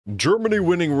Germany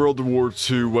winning World War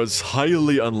II was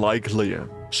highly unlikely.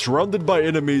 Surrounded by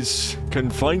enemies,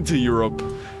 confined to Europe,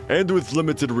 and with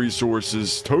limited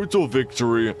resources, total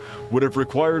victory would have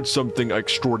required something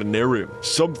extraordinary,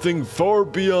 something far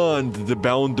beyond the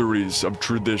boundaries of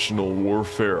traditional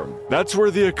warfare. That's where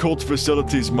the Occult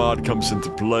Facilities mod comes into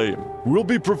play. We'll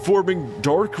be performing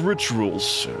dark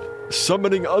rituals,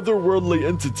 summoning otherworldly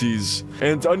entities,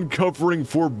 and uncovering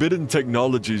forbidden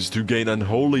technologies to gain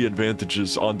unholy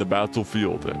advantages on the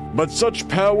battlefield. But such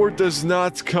power does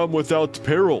not come without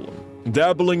peril.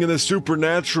 Dabbling in the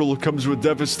supernatural comes with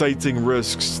devastating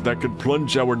risks that could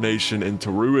plunge our nation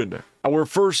into ruin. Our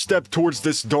first step towards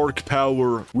this dark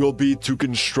power will be to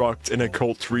construct an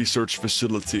occult research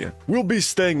facility. We'll be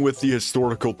staying with the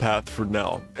historical path for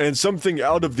now. And something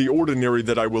out of the ordinary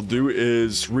that I will do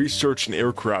is research an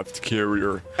aircraft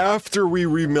carrier. After we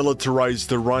remilitarize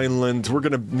the Rhineland, we're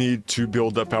gonna need to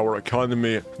build up our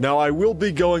economy. Now, I will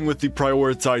be going with the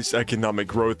prioritized economic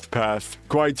growth path,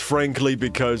 quite frankly,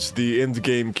 because the end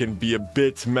game can be a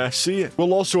bit messy.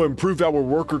 We'll also improve our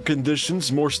worker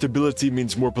conditions. More stability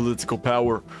means more political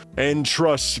power, and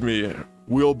trust me,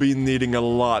 we'll be needing a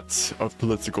lot of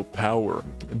political power.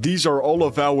 These are all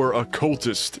of our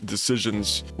occultist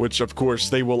decisions, which of course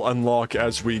they will unlock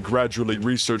as we gradually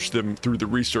research them through the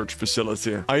research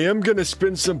facility. I am gonna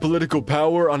spend some political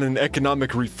power on an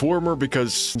economic reformer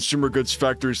because consumer goods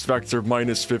factories factor of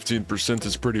minus 15%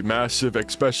 is pretty massive,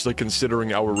 especially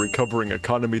considering our recovering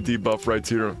economy debuff right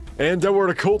here. And our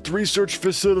occult research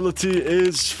facility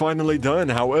is finally done.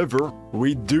 However,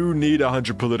 we do need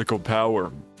 100 political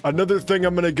power. Another thing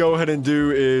I'm going to go ahead and do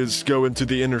is go into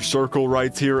the inner circle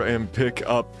right here and pick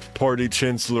up Party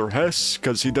Chancellor Hess,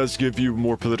 because he does give you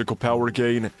more political power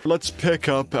gain. Let's pick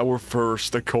up our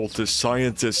first occultist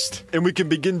scientist, and we can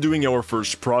begin doing our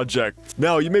first project.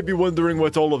 Now, you may be wondering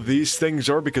what all of these things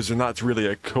are, because they're not really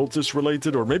occultist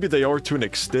related, or maybe they are to an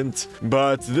extent,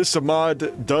 but this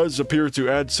mod does appear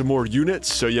to add some more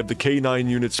units. So you have the K9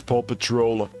 units, Paw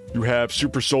Patrol. You have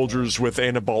super soldiers with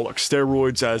anabolic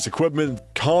steroids as equipment,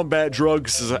 combat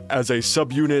drugs as a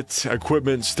subunit,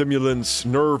 equipment, stimulants,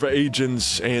 nerve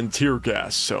agents, and tear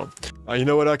gas. So, you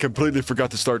know what? I completely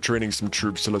forgot to start training some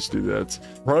troops, so let's do that.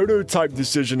 Prototype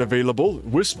decision available.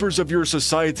 Whispers of your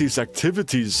society's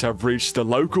activities have reached the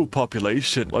local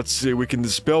population. Let's see, we can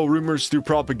dispel rumors through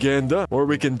propaganda, or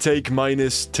we can take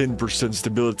minus 10%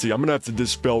 stability. I'm gonna have to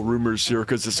dispel rumors here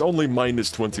because it's only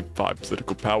minus 25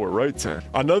 political power, right?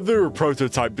 Another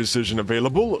prototype decision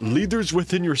available. Leaders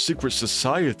within your secret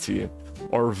society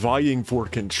are vying for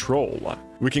control.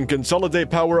 We can consolidate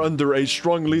power under a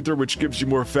strong leader, which gives you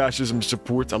more fascism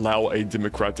support, allow a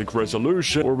democratic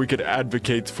resolution, or we could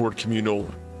advocate for communal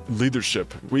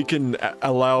leadership. We can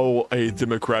allow a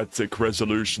democratic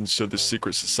resolution so the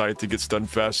secret society gets done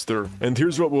faster. And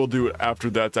here's what we'll do after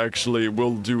that. Actually,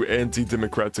 we'll do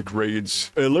anti-democratic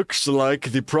raids. It looks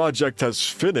like the project has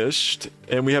finished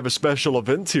and we have a special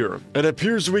event here. It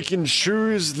appears we can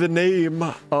choose the name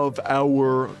of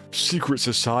our secret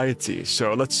society.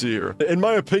 So let's see here. In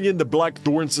my opinion, the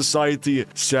Blackthorn Society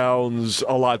sounds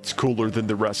a lot cooler than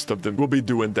the rest of them. We'll be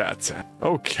doing that.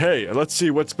 Okay, let's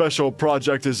see what special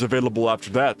project is available after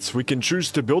that. We can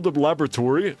choose to build a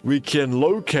laboratory. We can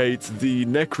locate the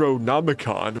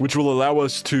Necronomicon, which will allow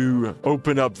us to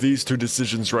open up these two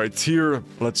decisions right here.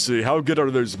 Let's see, how good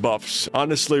are those buffs?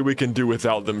 Honestly, we can do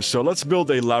without them. So let's build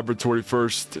a laboratory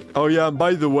first. Oh yeah, and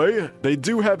by the way, they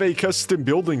do have a custom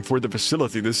building for the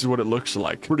facility. This is what it looks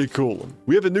like. Pretty cool.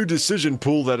 We have a new decision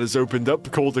pool that has opened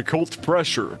up called Occult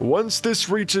Pressure. Once this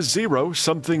reaches 0,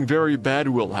 something very bad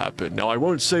will happen. Now, I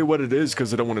won't say what it is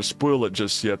because I don't want to spoil it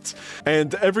just yet.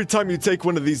 And every time you take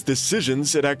one of these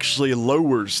decisions, it actually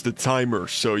lowers the timer.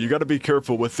 So you got to be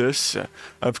careful with this.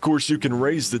 Of course, you can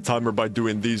raise the timer by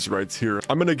doing these right here.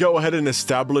 I'm going to go ahead and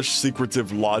establish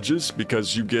secretive lodges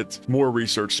because you get more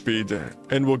research speed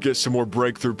and we'll get some more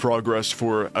breakthrough progress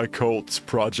for occult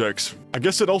projects. I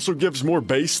guess it also gives more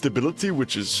base stability,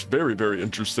 which is very, very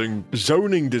interesting.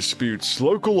 Zoning disputes.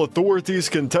 Local authorities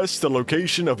contest the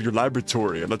location of your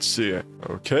laboratory. Let's see.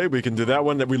 Okay, we can do that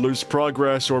one, that we lose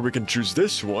progress, or we can choose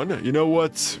this one. You know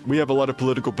what? We have a lot of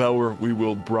political power. We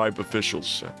will bribe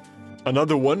officials.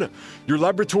 Another one, your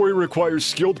laboratory requires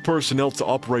skilled personnel to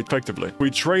operate effectively.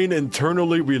 We train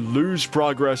internally, we lose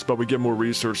progress, but we get more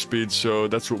research speed, so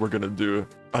that's what we're gonna do.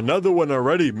 Another one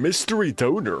already, mystery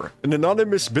donor. An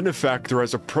anonymous benefactor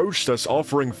has approached us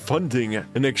offering funding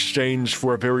in exchange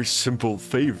for a very simple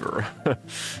favor.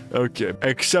 Okay,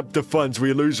 accept the funds.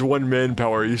 We lose 1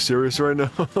 manpower. Are you serious right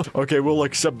now? Okay, we'll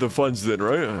accept the funds then,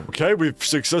 right? Okay, we've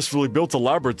successfully built a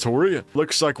laboratory.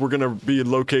 Looks like we're gonna be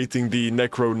locating the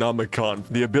Necronomicon.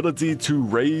 The ability to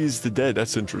raise the dead.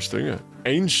 That's interesting.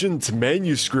 Ancient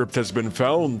manuscript has been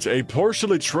found. A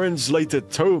partially translated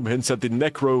tome hints at the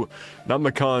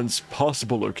Necronomicon's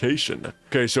possible location.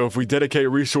 Okay, so if we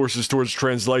dedicate resources towards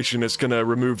translation, it's gonna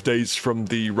remove days from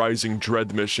the Rising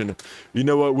Dread mission. You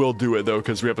know what? We'll do it though,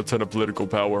 because we have a ton of political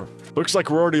power. Looks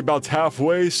like we're already about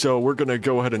halfway, so we're gonna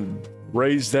go ahead and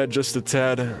raise that just a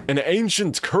tad. An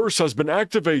ancient curse has been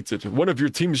activated. One of your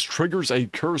teams triggers a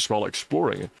curse while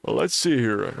exploring. Well, let's see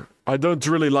here. I don't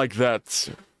really like that.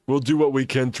 We'll do what we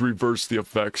can to reverse the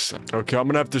effects. Okay, I'm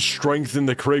gonna have to strengthen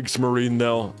the Kriegsmarine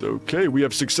now. Okay, we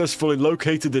have successfully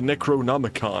located the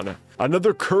Necronomicon.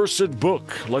 Another cursed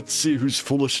book. Let's see who's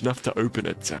foolish enough to open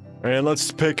it. And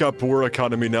let's pick up war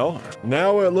economy now.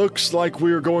 Now it looks like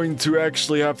we're going to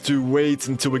actually have to wait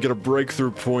until we get a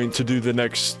breakthrough point to do the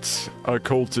next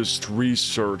occultist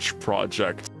research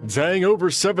project. Dang, over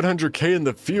 700k in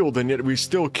the field, and yet we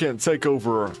still can't take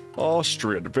over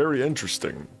Austria. Very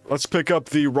interesting. Let's pick up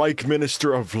the Reich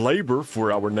Minister of Labor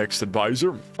for our next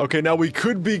advisor. Okay, now we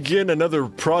could begin another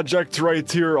project right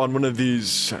here on one of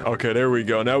these. Okay, there we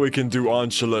go. Now we can do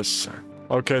Anschluss.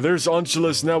 Okay, there's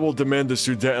Anschluss. Now we'll demand the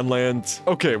Sudetenland.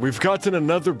 Okay, we've gotten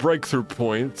another breakthrough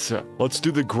point. Let's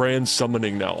do the Grand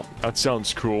Summoning now. That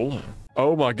sounds cool.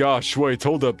 Oh my gosh, wait,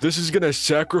 hold up. This is gonna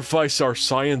sacrifice our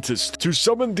scientists. To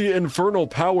summon the infernal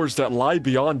powers that lie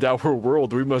beyond our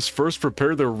world, we must first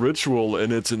prepare the ritual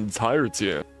in its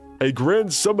entirety. A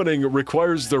grand summoning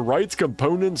requires the right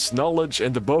components, knowledge,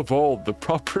 and above all, the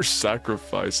proper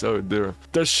sacrifice. Oh dear.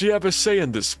 Does she have a say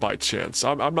in this by chance?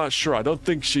 I'm not sure. I don't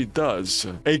think she does.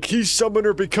 A key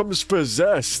summoner becomes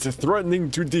possessed,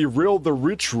 threatening to derail the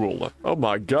ritual. Oh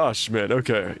my gosh, man.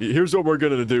 Okay, here's what we're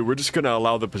gonna do. We're just gonna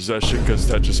allow the possession because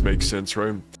that just makes sense,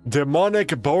 right?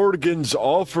 Demonic bargains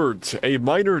offered. A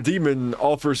minor demon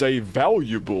offers a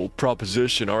valuable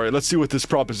proposition. All right, let's see what this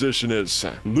proposition is.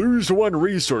 Lose 1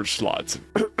 research slot.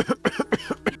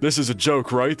 This is a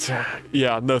joke, right?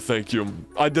 Yeah, no thank you.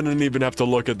 I didn't even have to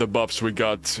look at the buffs we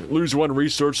got. Lose 1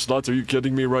 research slot, are you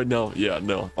kidding me right now? Yeah,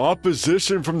 no.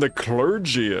 Opposition from the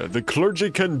clergy. The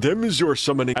clergy condemns your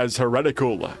summoning as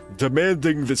heretical,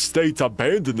 demanding the state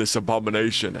abandon this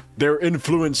abomination. Their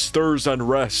influence stirs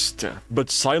unrest,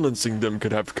 but silencing them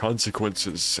could have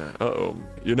consequences. Uh-oh.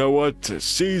 You know what?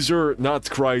 Caesar, not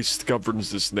Christ,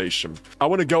 governs this nation. I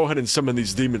want to go ahead and summon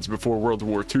these demons before World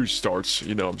War II starts,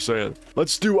 you know what I'm saying?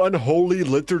 Let's do unholy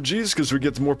liturgies because we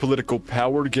get more political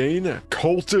power gain.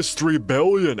 Cultist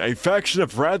rebellion. A faction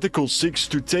of radicals seeks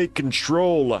to take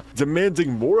control,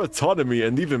 demanding more autonomy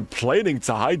and even planning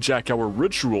to hijack our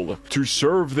ritual to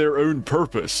serve their own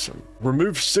purpose.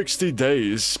 Remove 60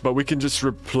 days, but we can just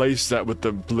replace that with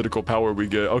the political power we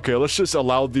get. Okay, let's just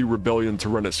allow the rebellion to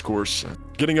run its course.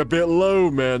 Getting a bit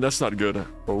low, man. That's not good.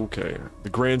 Okay, the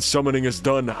grand summoning is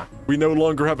done. We no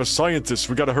longer have a scientist.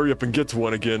 We gotta hurry up and get to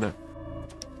one again.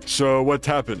 So what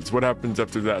happens? What happens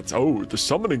after that? Oh, the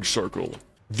summoning circle.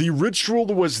 The ritual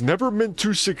was never meant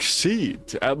to succeed.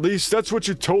 At least that's what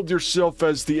you told yourself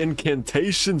as the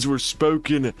incantations were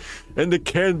spoken and the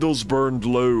candles burned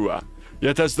low.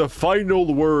 Yet as the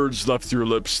final words left your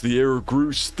lips, the air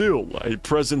grew still. A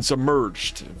presence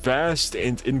emerged, vast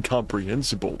and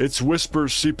incomprehensible. Its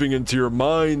whispers seeping into your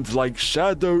mind like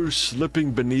shadows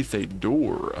slipping beneath a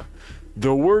door.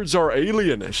 The words are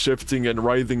alien, shifting and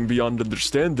writhing beyond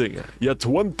understanding. Yet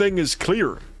one thing is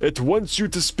clear. It wants you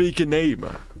to speak a name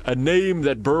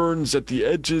that burns at the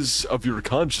edges of your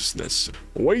consciousness,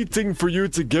 waiting for you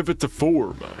to give it a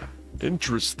form.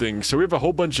 Interesting. So we have a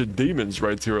whole bunch of demons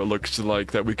right here, it looks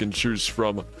like, that we can choose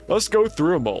from. Let's go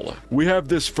through them all. We have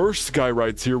this first guy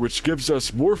right here, which gives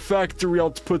us more factory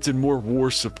output and more war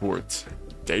support.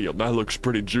 Damn, that looks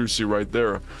pretty juicy right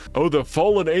there. Oh, the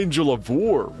Fallen Angel of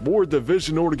War. More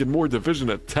division organ, more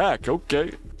division attack.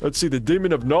 Okay. Let's see, the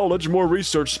Demon of Knowledge, more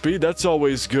research speed. That's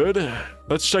always good.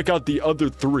 Let's check out the other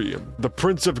 3. The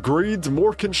Prince of Greed,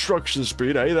 more construction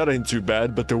speed. Hey, that ain't too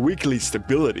bad. But the weekly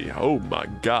stability. Oh my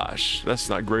gosh. That's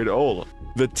not great at all.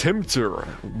 The Tempter,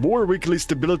 more weekly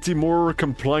stability, more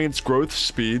compliance growth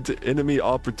speed, enemy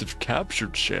operative capture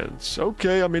chance.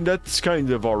 Okay, I mean, that's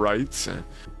kind of alright.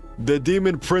 The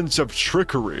Demon Prince of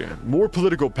Trickery. More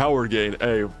political power gain.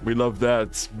 Hey, we love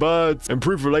that. But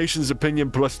improved relations opinion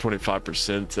plus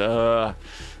 25%.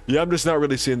 Yeah, I'm just not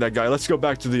really seeing that guy. Let's go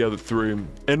back to the other three.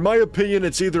 In my opinion,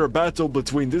 it's either a battle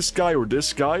between this guy or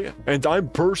this guy. And I'm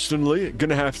personally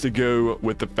gonna have to go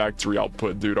with the factory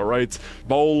output dude, alright?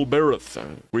 Baal Bereth.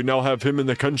 We now have him in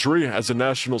the country as a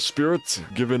national spirit,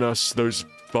 giving us those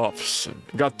buffs.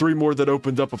 Got 3 more that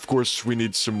opened up. Of course, we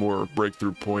need some more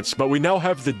breakthrough points. But we now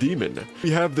have the demon. We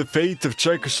have the fate of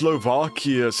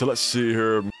Czechoslovakia. So let's see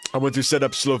here. I want to set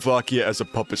up Slovakia as a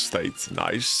puppet state.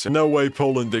 Nice. No way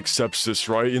Poland accepts this,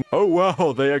 right? Oh,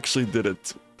 wow, they actually did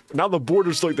it. Now the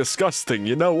borders look disgusting.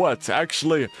 You know what?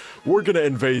 Actually, we're gonna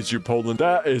invade you, Poland.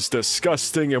 That is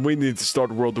disgusting, and we need to start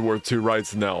World War II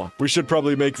right now. We should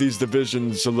probably make these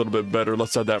divisions a little bit better.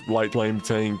 Let's add that light flame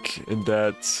tank in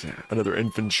that. Another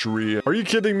infantry. Are you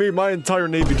kidding me? My entire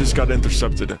navy just got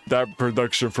intercepted. That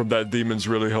production from that demon's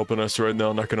really helping us right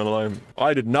now, not gonna lie.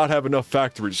 I did not have enough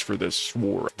factories for this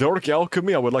war. Dark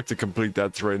Alchemy, I would like to complete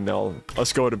that right now.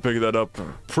 Let's go ahead and pick that up.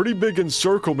 Pretty big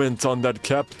encirclement on that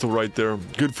capital right there.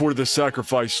 Good for the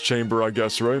sacrifice chamber, I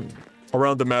guess, right?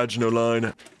 Around the Maginot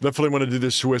Line. Definitely want to do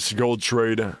the Swiss gold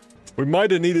trade. We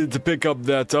might have needed to pick up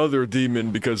that other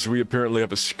demon because we apparently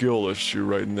have a skill issue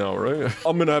right now, right?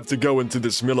 I'm gonna have to go into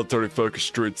this military focus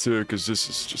trade too because this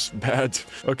is just bad.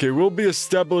 Okay, we'll be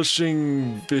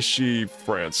establishing Vichy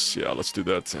France. Yeah, let's do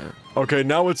that. Okay,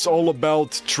 now it's all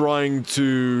about trying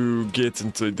to get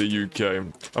into the UK.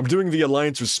 I'm doing the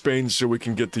alliance with Spain so we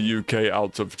can get the UK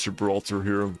out of Gibraltar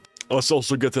here. Let's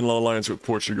also get an alliance with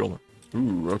Portugal.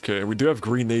 Ooh, okay. We do have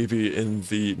Green Navy in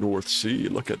the North Sea.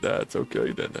 Look at that.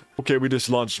 Okay, then. Okay, we just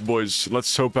launched, boys.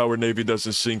 Let's hope our navy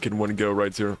doesn't sink in one go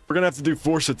right here. We're gonna have to do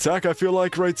force attack, I feel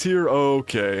like, right here.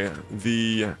 Okay.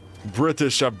 The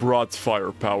British have brought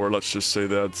firepower. Let's just say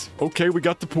that. Okay, we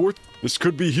got the port. This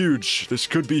could be huge. This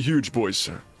could be huge, boys.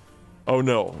 Oh,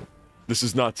 no. This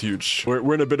is not huge.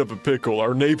 We're in a bit of a pickle.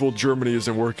 Our naval Germany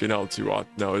isn't working out too hot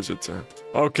now, is it?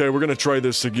 Okay, we're gonna try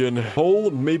this again.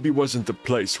 Hull maybe wasn't the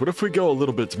place. What if we go a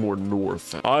little bit more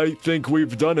north? I think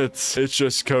we've done it. It's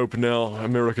just cope now.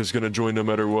 America's gonna join no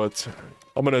matter what.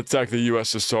 I'm gonna attack the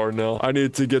USSR now. I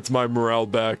need to get my morale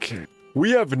back.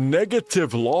 We have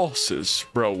negative losses.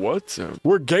 Bro, what?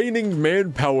 We're gaining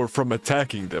manpower from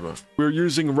attacking them. We're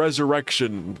using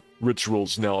resurrection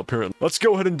rituals now, apparently. Let's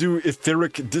go ahead and do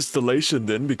etheric distillation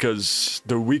then, because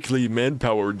the weekly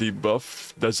manpower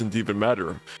debuff doesn't even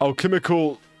matter.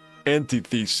 Alchemical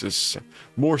antithesis.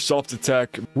 More soft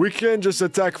attack. We can just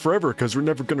attack forever because we're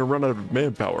never going to run out of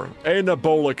manpower.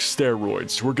 Anabolic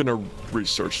steroids. We're going to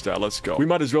research that. Let's go. We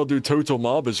might as well do total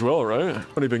mob as well, right?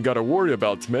 Don't even got to worry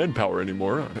about manpower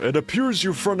anymore. It appears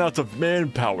you've run out of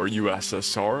manpower,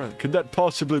 USSR. Could that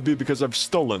possibly be because I've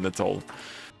stolen it all?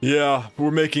 Yeah,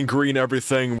 we're making green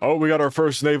everything. Oh, we got our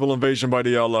first naval invasion by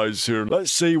the Allies here.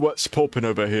 Let's see what's popping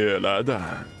over here, lad.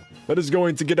 That is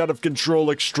going to get out of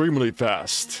control extremely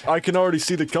fast. I can already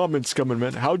see the comments coming,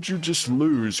 man. How'd you just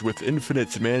lose with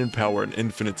infinite manpower and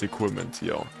infinite equipment,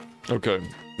 yo? Okay.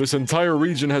 This entire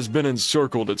region has been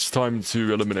encircled. It's time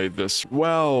to eliminate this.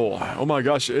 Wow. Oh my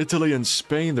gosh. Italy and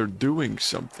Spain, they're doing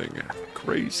something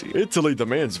crazy. Italy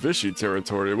demands Vichy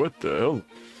territory. What the hell?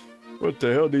 What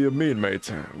the hell do you mean, mate?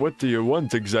 What do you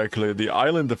want exactly? The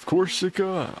island of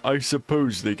Corsica? I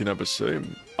suppose they can have a say.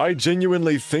 I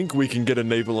genuinely think we can get a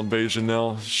naval invasion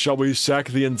now. Shall we sack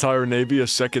the entire navy a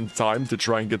second time to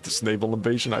try and get this naval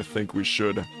invasion? I think we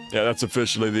should. Yeah, that's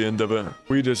officially the end of it.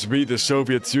 We just beat the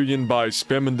Soviet Union by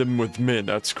spamming them with men.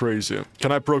 That's crazy.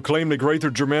 Can I proclaim the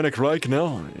Greater Germanic Reich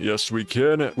now? Yes, we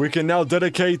can. We can now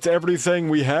dedicate everything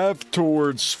we have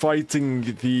towards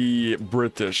fighting the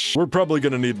British. We're probably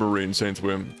gonna need Marines, ain't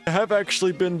we? I have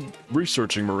actually been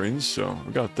researching Marines, so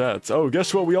we got that. Oh,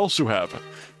 guess what we also have?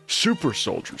 Super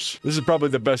soldiers. This is probably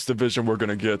the best division we're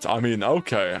gonna get. I mean,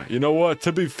 okay. You know what?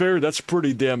 To be fair, that's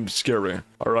pretty damn scary.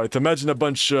 Alright, imagine a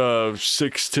bunch of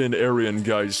 6'10" Aryan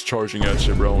guys charging at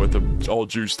you, bro, with them all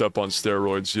juiced up on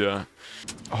steroids, yeah.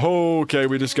 Okay,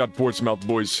 we just got Portsmouth,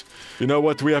 boys. You know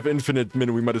what? We have infinite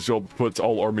men. We might as well put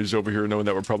all armies over here, knowing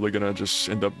that we're probably gonna just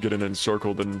end up getting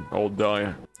encircled and all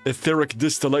die. Etheric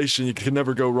distillation, you can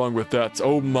never go wrong with that.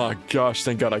 Oh my gosh,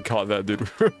 thank God I caught that, dude.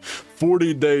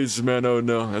 40 days, man. Oh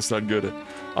no, that's not good.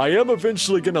 I am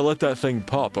eventually gonna let that thing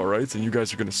pop, alright? And you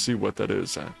guys are gonna see what that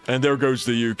is. And there goes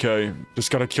the UK. Just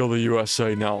gotta kill the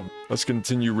USA now. Let's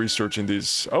continue researching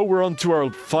these. Oh, we're on to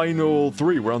our final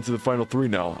 3. We're on to the final 3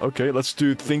 now. Okay, let's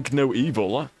do Think No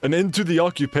Evil. And into the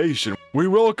occupation. We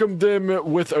welcome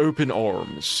them with open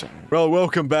arms. Well,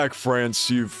 welcome back, France.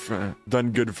 You've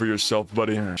done good for yourself,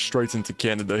 buddy. Straight into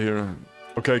Canada here.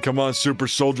 Okay, come on, super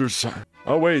soldiers.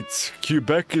 Oh wait,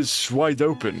 Quebec is wide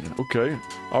open. Okay.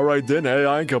 Alright then, hey,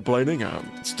 I ain't complaining.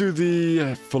 Let's do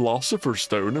the Philosopher's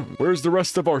Stone. Where's the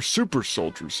rest of our super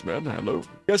soldiers, man? Hello?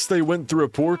 Guess they went through a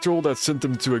portal that sent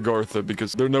them to Agartha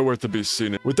because they're nowhere to be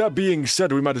seen. With that being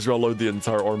said, we might as well load the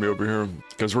entire army over here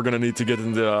because we're gonna need to get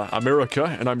into America,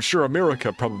 and I'm sure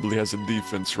America probably has a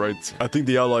defense, right? I think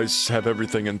the Allies have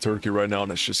everything in Turkey right now,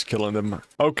 and it's just killing them.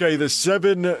 Okay, the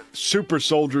 7 super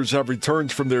soldiers have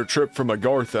returned from their trip from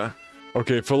Agartha.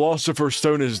 Okay, Philosopher's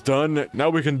Stone is done. Now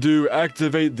we can do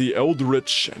activate the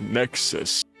Eldritch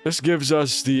Nexus. This gives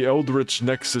us the Eldritch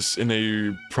Nexus in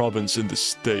a province in the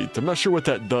state. I'm not sure what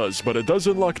that does, but it does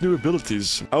unlock new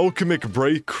abilities. Alchemic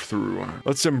Breakthrough.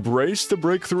 Let's embrace the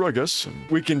breakthrough, I guess.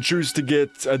 We can choose to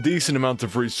get a decent amount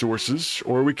of resources,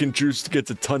 or we can choose to get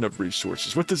a ton of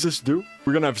resources. What does this do?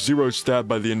 We're gonna have 0 stab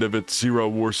by the end of it, 0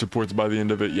 war support by the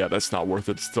end of it. Yeah, that's not worth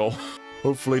it still.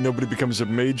 Hopefully nobody becomes a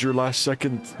major last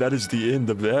second. That is the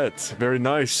end of that. Very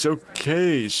nice.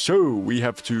 Okay, so we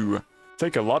have to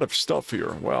take a lot of stuff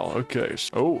here. Wow, okay.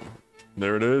 Oh,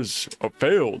 there it is. Oh,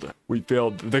 failed. We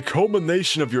failed. The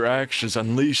culmination of your actions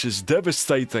unleashes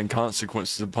devastating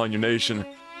consequences upon your nation.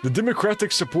 The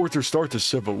Democratic supporters start a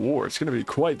civil war. It's going to be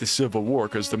quite the civil war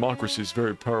because democracy is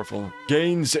very powerful.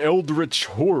 Gains Eldritch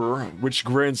Horror, which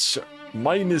grants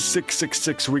minus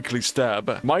 666 weekly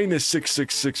stab, minus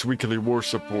 666 weekly war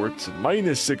support,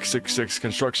 minus 666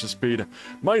 construction speed,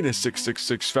 minus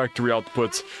 666 factory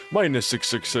output, minus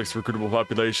 666 recruitable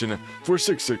population for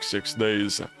 666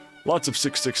 days. Lots of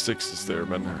 666s there,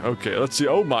 man. Okay, let's see.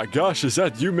 Oh my gosh, is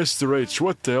that you, Mr. H?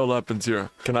 What the hell happened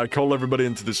here? Can I call everybody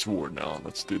into this war now?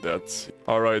 Let's do that.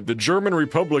 Alright, the German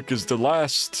Republic is the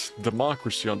last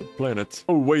democracy on the planet.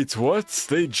 Oh, wait, what?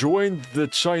 They joined the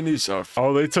Chinese...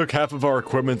 Oh, they took half of our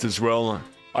equipment as well.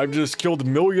 I've just killed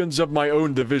millions of my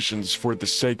own divisions for the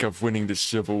sake of winning the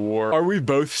Civil War. Are we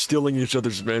both stealing each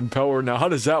other's manpower? Now, how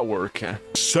does that work?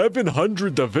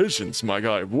 700 divisions, my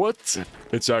guy. What?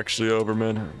 It's actually over,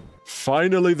 man.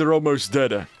 Finally, they're almost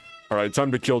dead. Alright,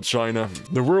 time to kill China.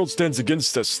 The world stands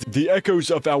against us. The echoes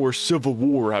of our civil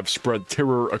war have spread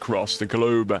terror across the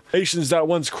globe. Nations that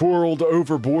once quarreled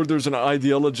over borders and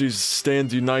ideologies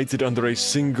stand united under a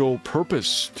single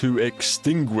purpose: to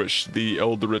extinguish the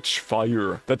eldritch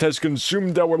fire that has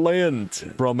consumed our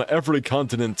land. From every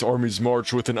continent, armies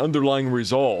march with an underlying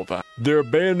resolve. Their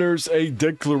banners a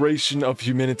declaration of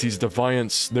humanity's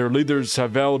defiance. Their leaders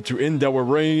have vowed to end our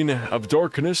reign of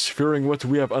darkness, fearing what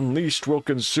we have unleashed will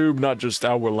consume not just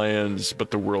our lands,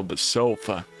 but the world itself.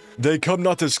 They come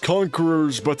not as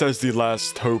conquerors, but as the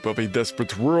last hope of a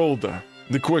desperate world.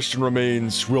 The question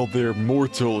remains, will their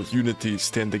mortal unity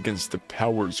stand against the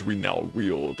powers we now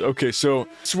wield? Okay, so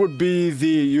this would be the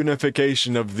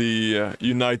unification of the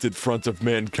United Front of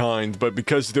Mankind, but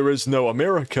because there is no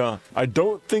America, I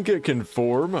don't think it can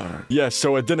form. Yeah,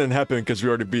 so it didn't happen because we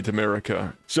already beat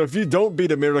America. So if you don't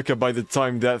beat America by the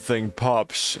time that thing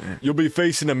pops, you'll be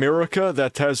facing America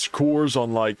that has cores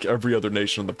on like every other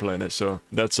nation on the planet, so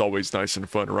that's always nice and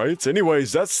fun, right?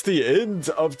 Anyways, that's the end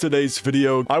of today's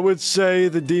video. I would say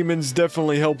the demons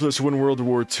definitely helped us win World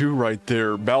War II right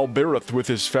there. Balberith with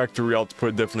his factory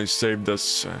output definitely saved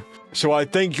us. So I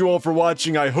thank you all for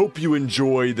watching. I hope you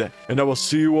enjoyed, and I will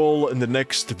see you all in the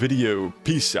next video.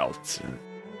 Peace out.